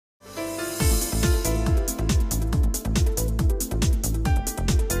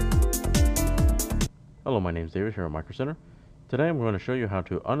Hello, my name is David here at Micro Center. Today I'm going to show you how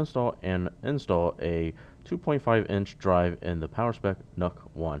to uninstall and install a 2.5-inch drive in the PowerSpec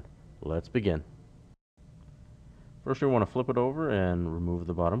NUC1. Let's begin. First, you want to flip it over and remove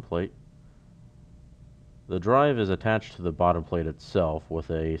the bottom plate. The drive is attached to the bottom plate itself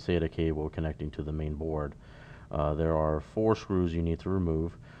with a SATA cable connecting to the main board. There are 4 screws you need to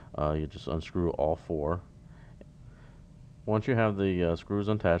remove. You just unscrew all 4. Once you have the screws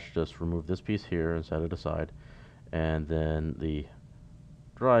attached, just remove this piece here and set it aside, and then the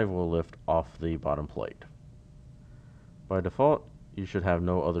drive will lift off the bottom plate. By default, you should have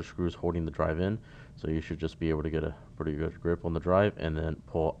no other screws holding the drive in, so you should just be able to get a pretty good grip on the drive and then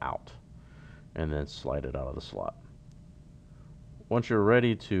pull out and then slide it out of the slot. Once you're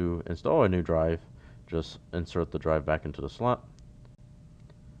ready to install a new drive, just insert the drive back into the slot.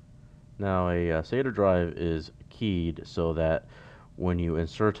 Now a SATA drive is keyed so that when you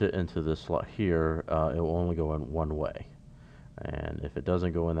insert it into the slot here, it will only go in one way. And if it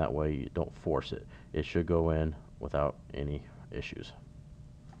doesn't go in that way, you don't force it. It should go in without any issues.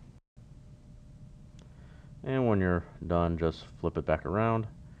 And when you're done, just flip it back around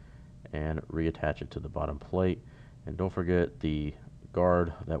and reattach it to the bottom plate. And don't forget the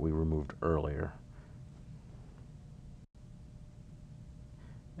guard that we removed earlier.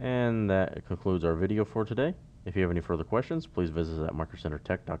 And that concludes our video for today. If you have any further questions, please visit us at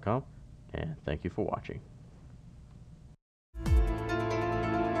microcentertech.com, and thank you for watching.